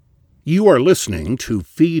You are listening to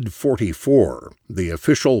Feed 44, the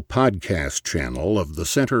official podcast channel of the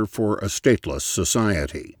Center for a Stateless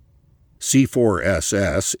Society.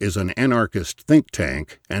 C4SS is an anarchist think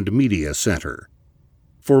tank and media center.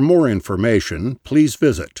 For more information, please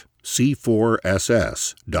visit c4ss.org.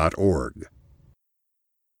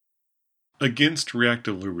 Against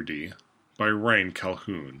Reactive Liberty by Ryan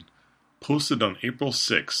Calhoun, posted on April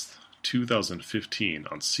 6, 2015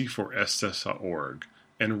 on c4ss.org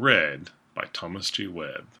and read by Thomas J.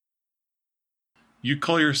 Webb. You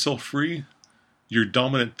call yourself free? Your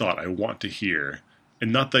dominant thought I want to hear,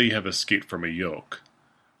 and not that you have escaped from a yoke.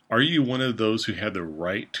 Are you one of those who had the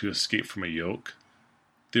right to escape from a yoke?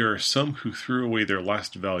 There are some who threw away their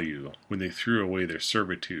last value when they threw away their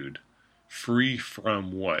servitude. Free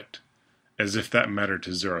from what? As if that mattered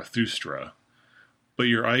to Zarathustra. But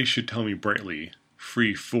your eyes should tell me brightly,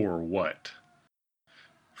 free for what?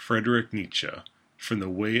 Friedrich Nietzsche, from The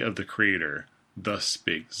Way of the Creator, thus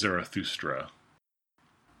spake Zarathustra.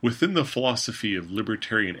 Within the philosophy of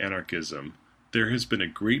libertarian anarchism, there has been a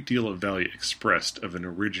great deal of value expressed of an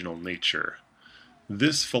original nature.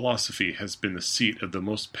 This philosophy has been the seat of the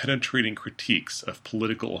most penetrating critiques of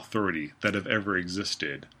political authority that have ever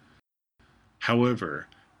existed. However,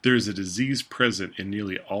 there is a disease present in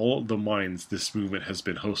nearly all of the minds this movement has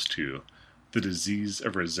been host to, the disease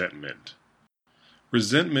of resentment.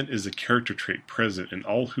 Resentment is a character trait present in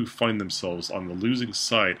all who find themselves on the losing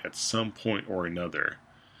side at some point or another.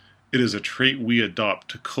 It is a trait we adopt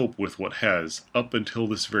to cope with what has, up until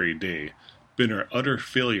this very day, been our utter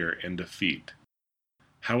failure and defeat.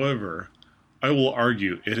 However, I will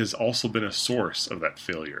argue it has also been a source of that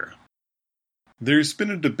failure. There has been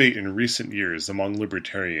a debate in recent years among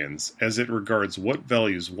libertarians as it regards what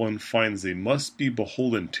values one finds they must be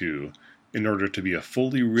beholden to in order to be a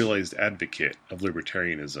fully realized advocate of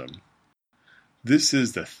libertarianism. This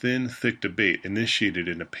is the thin, thick debate initiated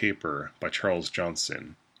in a paper by Charles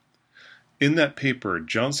Johnson. In that paper,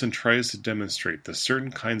 Johnson tries to demonstrate the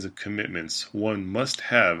certain kinds of commitments one must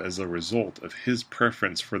have as a result of his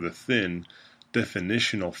preference for the thin,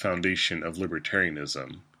 definitional foundation of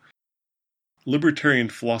libertarianism. Libertarian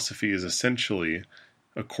philosophy is essentially,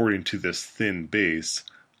 according to this thin base,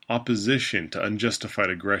 opposition to unjustified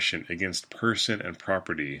aggression against person and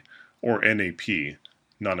property, or NAP,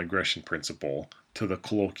 non-aggression principle, to the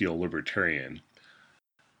colloquial libertarian.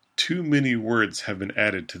 Too many words have been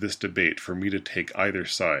added to this debate for me to take either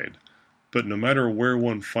side, but no matter where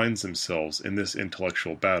one finds themselves in this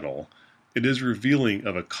intellectual battle, it is revealing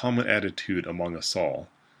of a common attitude among us all.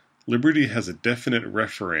 Liberty has a definite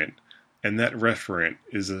referent, and that referent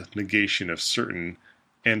is a negation of certain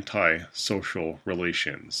anti-social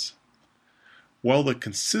relations. While the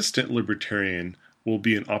consistent libertarian will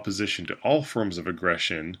be in opposition to all forms of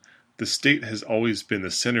aggression, the state has always been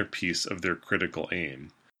the centerpiece of their critical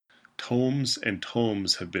aim. Tomes and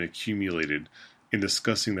tomes have been accumulated in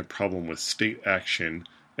discussing the problem with state action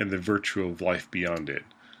and the virtue of life beyond it.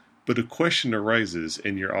 But a question arises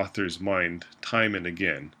in your author's mind time and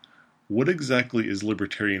again. What exactly is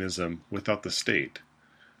libertarianism without the state?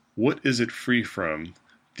 What is it free from?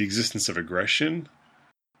 The existence of aggression?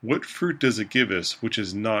 What fruit does it give us which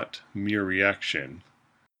is not mere reaction?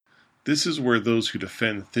 This is where those who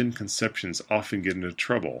defend thin conceptions often get into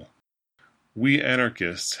trouble. We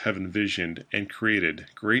anarchists have envisioned and created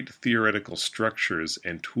great theoretical structures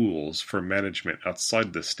and tools for management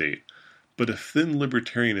outside the state, but if thin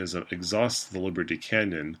libertarianism exhausts the Liberty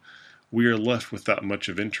Canyon, we are left without much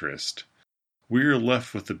of interest. We are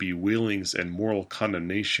left with the bewailings and moral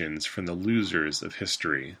condemnations from the losers of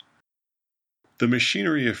history. The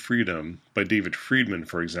Machinery of Freedom, by David Friedman,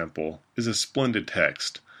 for example, is a splendid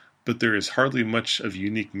text, but there is hardly much of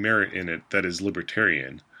unique merit in it that is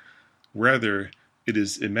libertarian. Rather, it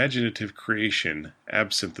is imaginative creation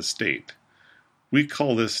absent the state. We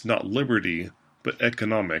call this not liberty, but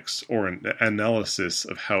economics, or an analysis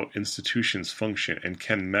of how institutions function and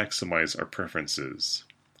can maximize our preferences.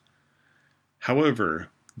 However,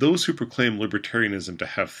 those who proclaim libertarianism to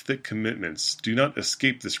have thick commitments do not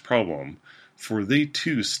escape this problem, for they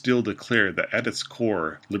too still declare that at its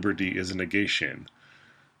core, liberty is a negation.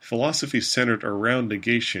 Philosophy centered around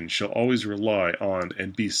negation shall always rely on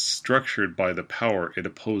and be structured by the power it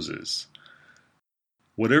opposes.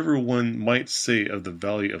 Whatever one might say of the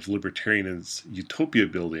value of libertarian's utopia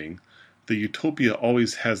building, the utopia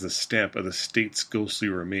always has the stamp of the state's ghostly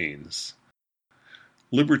remains.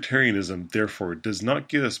 Libertarianism, therefore, does not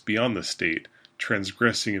get us beyond the state,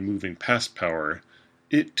 transgressing and moving past power.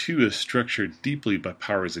 It too is structured deeply by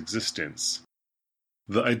power's existence.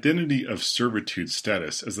 The identity of servitude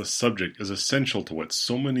status as a subject is essential to what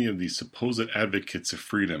so many of these supposed advocates of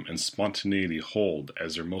freedom and spontaneity hold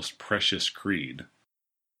as their most precious creed.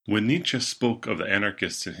 When Nietzsche spoke of the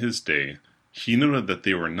anarchists in his day, he noted that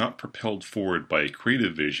they were not propelled forward by a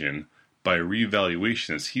creative vision, by a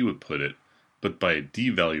revaluation as he would put it, but by a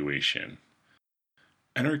devaluation.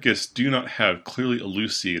 Anarchists do not have clearly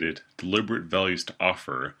elucidated, deliberate values to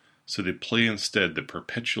offer, so they play instead the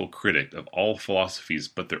perpetual critic of all philosophies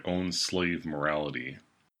but their own slave morality.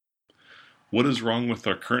 What is wrong with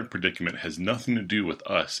our current predicament has nothing to do with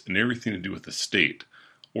us and everything to do with the state,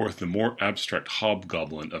 or with the more abstract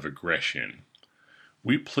hobgoblin of aggression.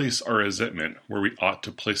 We place our resentment where we ought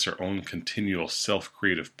to place our own continual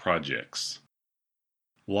self-creative projects.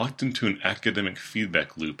 Locked into an academic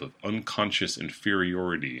feedback loop of unconscious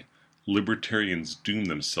inferiority, libertarians doom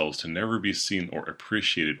themselves to never be seen or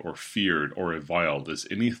appreciated or feared or reviled as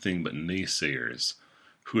anything but naysayers,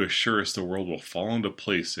 who assure us the world will fall into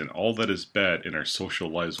place and all that is bad in our social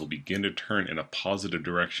lives will begin to turn in a positive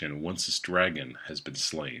direction once this dragon has been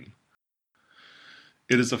slain.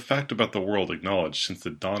 It is a fact about the world acknowledged since the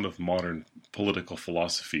dawn of modern political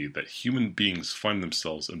philosophy that human beings find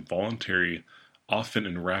themselves in voluntary, often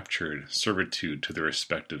enraptured servitude to their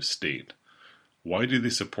respective state. Why do they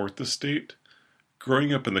support the state?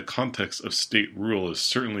 Growing up in the context of state rule is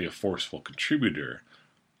certainly a forceful contributor,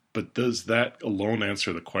 but does that alone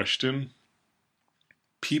answer the question?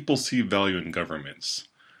 People see value in governments.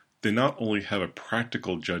 They not only have a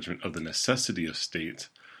practical judgment of the necessity of state,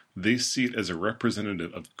 they see it as a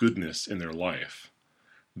representative of goodness in their life.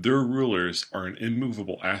 Their rulers are an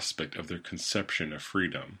immovable aspect of their conception of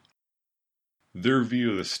freedom. Their view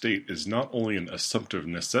of the state is not only an assumptive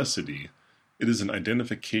necessity, it is an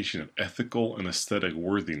identification of ethical and aesthetic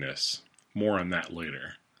worthiness. More on that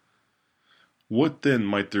later. What then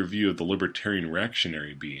might their view of the libertarian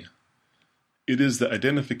reactionary be? It is the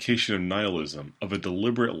identification of nihilism, of a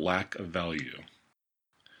deliberate lack of value.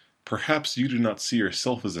 Perhaps you do not see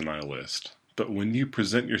yourself as a nihilist, but when you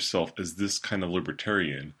present yourself as this kind of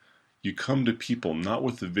libertarian, you come to people not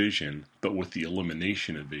with a vision, but with the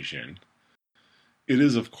elimination of vision. It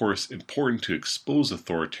is, of course, important to expose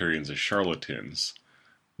authoritarians as charlatans.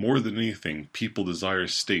 More than anything, people desire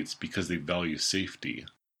states because they value safety.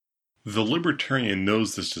 The libertarian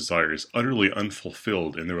knows this desire is utterly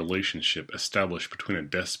unfulfilled in the relationship established between a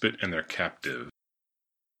despot and their captive.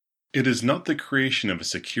 It is not the creation of a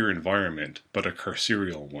secure environment, but a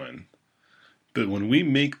carceral one. But when we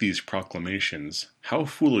make these proclamations, how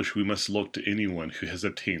foolish we must look to anyone who has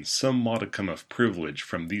attained some modicum of privilege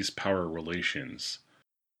from these power relations.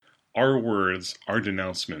 Our words, our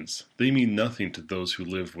denouncements, they mean nothing to those who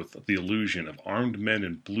live with the illusion of armed men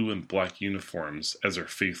in blue and black uniforms as our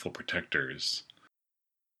faithful protectors.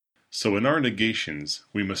 So in our negations,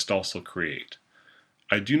 we must also create.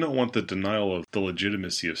 I do not want the denial of the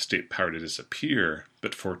legitimacy of state power to disappear,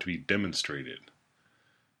 but for it to be demonstrated.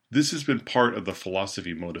 This has been part of the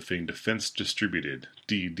philosophy motivating Defense Distributed,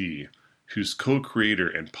 DD, whose co-creator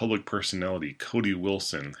and public personality Cody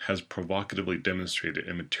Wilson has provocatively demonstrated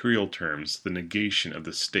in material terms the negation of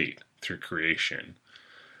the state through creation.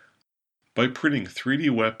 By printing 3D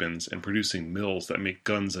weapons and producing mills that make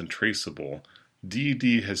guns untraceable,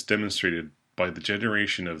 DD has demonstrated by the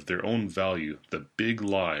generation of their own value the big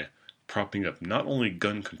lie propping up not only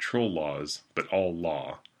gun control laws, but all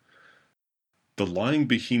law. The lying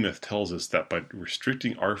behemoth tells us that by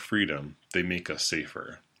restricting our freedom, they make us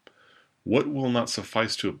safer. What will not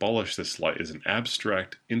suffice to abolish this lie is an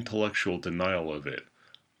abstract, intellectual denial of it,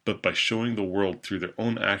 but by showing the world through their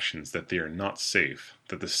own actions that they are not safe,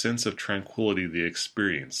 that the sense of tranquility they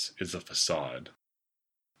experience is a facade.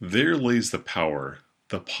 There lays the power,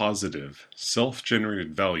 the positive,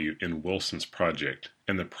 self-generated value in Wilson's project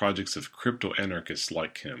and the projects of crypto-anarchists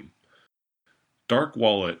like him. Dark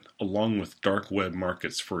Wallet, along with dark web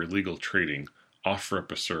markets for illegal trading, offer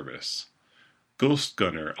up a service. Ghost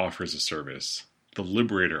Gunner offers a service. The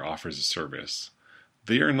Liberator offers a service.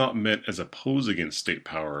 They are not meant as a pose against state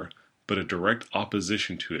power, but a direct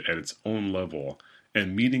opposition to it at its own level,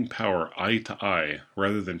 and meeting power eye to eye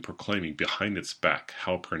rather than proclaiming behind its back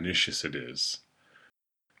how pernicious it is.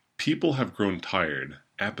 People have grown tired,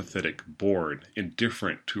 apathetic, bored,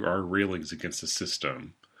 indifferent to our railings against the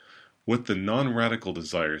system. What the non-radical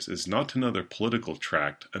desires is not another political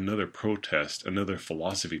tract, another protest, another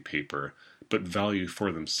philosophy paper, but value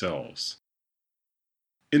for themselves.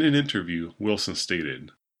 In an interview, Wilson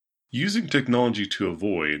stated, "Using technology to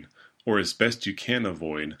avoid, or as best you can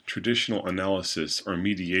avoid, traditional analysis or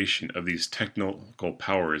mediation of these technical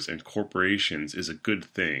powers and corporations is a good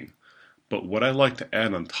thing, But what I like to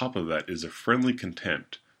add on top of that is a friendly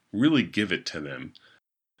contempt. Really give it to them.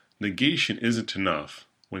 Negation isn't enough.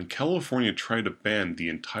 When California tried to ban the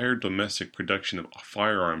entire domestic production of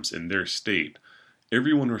firearms in their state,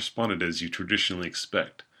 everyone responded as you traditionally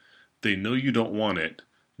expect. They know you don't want it,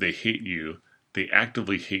 they hate you, they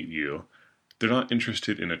actively hate you. They're not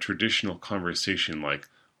interested in a traditional conversation like,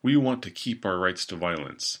 we want to keep our rights to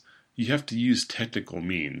violence. You have to use technical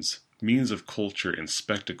means of culture and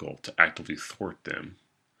spectacle to actively thwart them.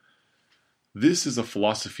 This is a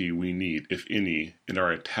philosophy we need, if any, in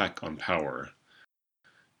our attack on power.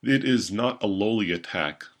 It is not a lowly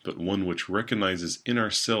attack, but one which recognizes in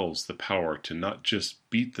ourselves the power to not just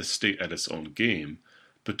beat the state at its own game,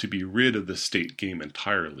 but to be rid of the state game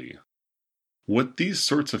entirely. What these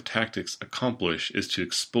sorts of tactics accomplish is to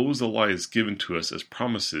expose the lies given to us as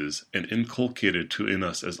promises and inculcated in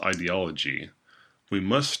us as ideology. We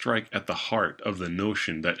must strike at the heart of the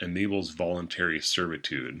notion that enables voluntary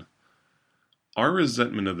servitude. Our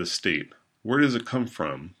resentment of the state, where does it come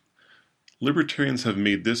from? Libertarians have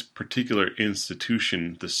made this particular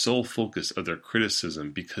institution the sole focus of their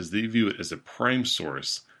criticism because they view it as a prime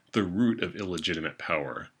source, the root of illegitimate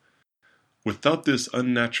power. Without this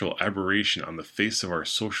unnatural aberration on the face of our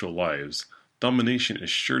social lives, domination is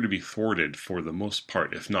sure to be thwarted for the most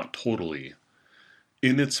part, if not totally.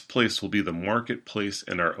 In its place will be the marketplace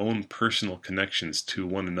and our own personal connections to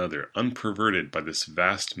one another, unperverted by this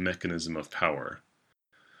vast mechanism of power.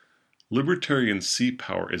 Libertarians see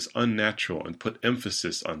power as unnatural and put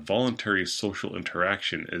emphasis on voluntary social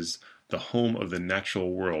interaction as the home of the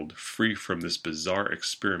natural world, free from this bizarre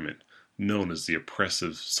experiment known as the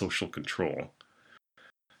oppressive social control.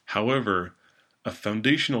 However, a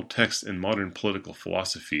foundational text in modern political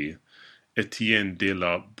philosophy, Etienne de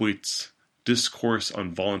la Boét's Discourse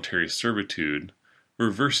on Voluntary Servitude,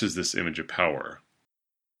 reverses this image of power.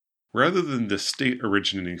 Rather than the state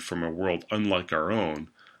originating from a world unlike our own,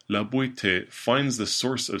 La Boétie finds the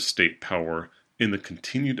source of state power in the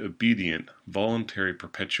continued obedient, voluntary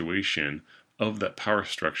perpetuation of that power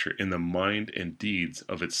structure in the mind and deeds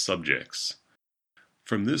of its subjects.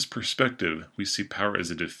 From this perspective, we see power as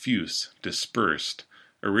a diffuse, dispersed,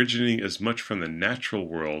 originating as much from the natural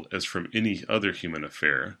world as from any other human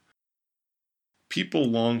affair. People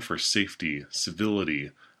long for safety,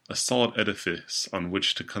 civility, a solid edifice on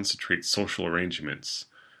which to concentrate social arrangements.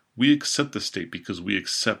 We accept the state because we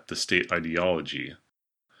accept the state ideology.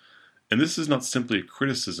 And this is not simply a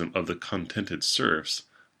criticism of the contented serfs,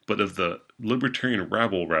 but of the libertarian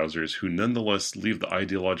rabble-rousers who nonetheless leave the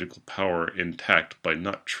ideological power intact by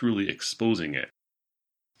not truly exposing it.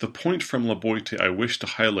 The point from La Boétie I wish to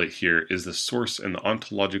highlight here is the source and the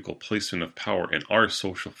ontological placement of power in our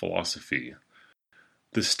social philosophy.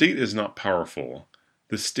 The state is not powerful.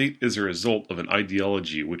 The state is a result of an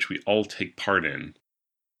ideology which we all take part in.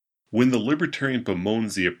 When the libertarian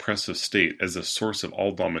bemoans the oppressive state as the source of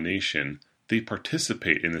all domination, they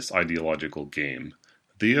participate in this ideological game.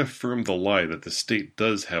 They affirm the lie that the state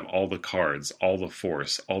does have all the cards, all the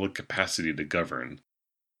force, all the capacity to govern.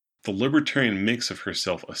 The libertarian makes of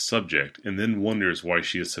herself a subject and then wonders why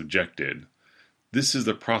she is subjected. This is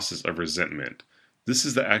the process of resentment. This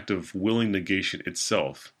is the act of willing negation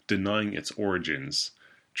itself, denying its origins,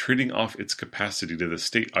 trading off its capacity to the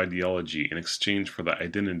state ideology in exchange for the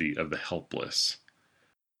identity of the helpless.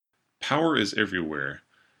 Power is everywhere.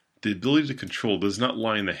 The ability to control does not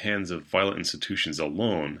lie in the hands of violent institutions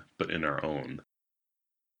alone, but in our own.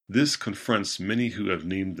 This confronts many who have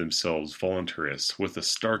named themselves voluntarists with a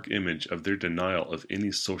stark image of their denial of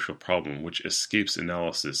any social problem which escapes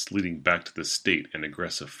analysis leading back to the state and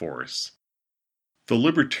aggressive force. The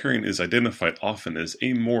libertarian is identified often as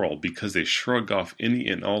amoral because they shrug off any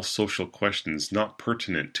and all social questions not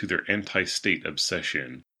pertinent to their anti-state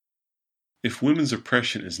obsession. If women's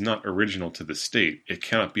oppression is not original to the state, it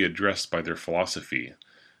cannot be addressed by their philosophy.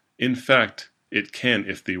 In fact, it can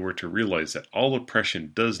if they were to realize that all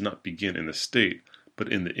oppression does not begin in the state,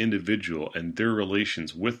 but in the individual and their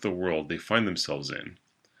relations with the world they find themselves in.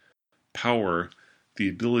 Power, the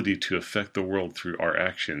ability to affect the world through our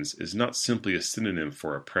actions, is not simply a synonym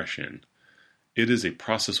for oppression. It is a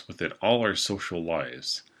process within all our social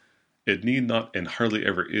lives. It need not and hardly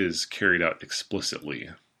ever is carried out explicitly.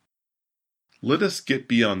 Let us get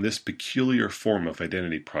beyond this peculiar form of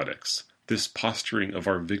identity products, this posturing of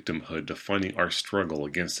our victimhood defining our struggle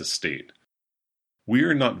against the state. We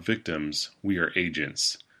are not victims, we are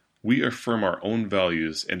agents. We affirm our own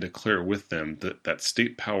values and declare with them that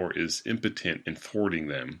state power is impotent in thwarting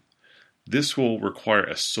them. This will require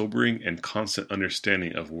a sobering and constant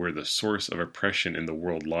understanding of where the source of oppression in the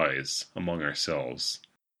world lies, among ourselves.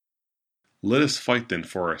 Let us fight then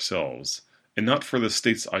for ourselves, and not for the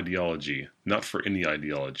state's ideology, not for any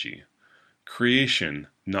ideology. Creation,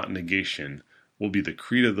 not negation, will be the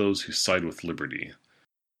creed of those who side with liberty.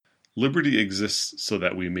 Liberty exists so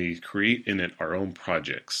that we may create in it our own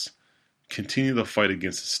projects. Continue the fight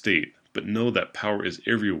against the state, but know that power is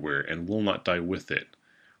everywhere and will not die with it.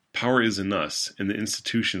 Power is in us, in the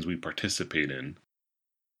institutions we participate in.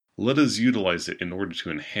 Let us utilize it in order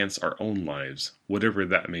to enhance our own lives, whatever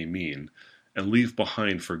that may mean, and leave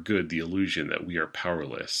behind for good the illusion that we are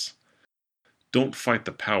powerless. Don't fight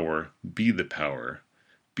the power, be the power.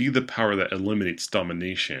 Be the power that eliminates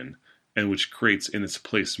domination, and which creates in its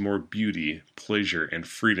place more beauty, pleasure, and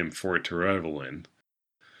freedom for it to revel in.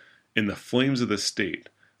 In the flames of the state,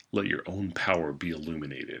 let your own power be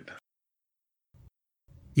illuminated.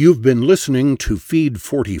 You've been listening to Feed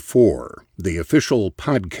 44, the official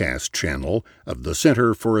podcast channel of the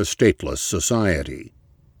Center for a Stateless Society.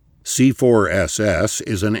 C4SS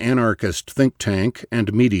is an anarchist think tank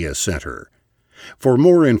and media center. For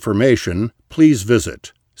more information, please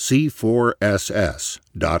visit c4ss.org.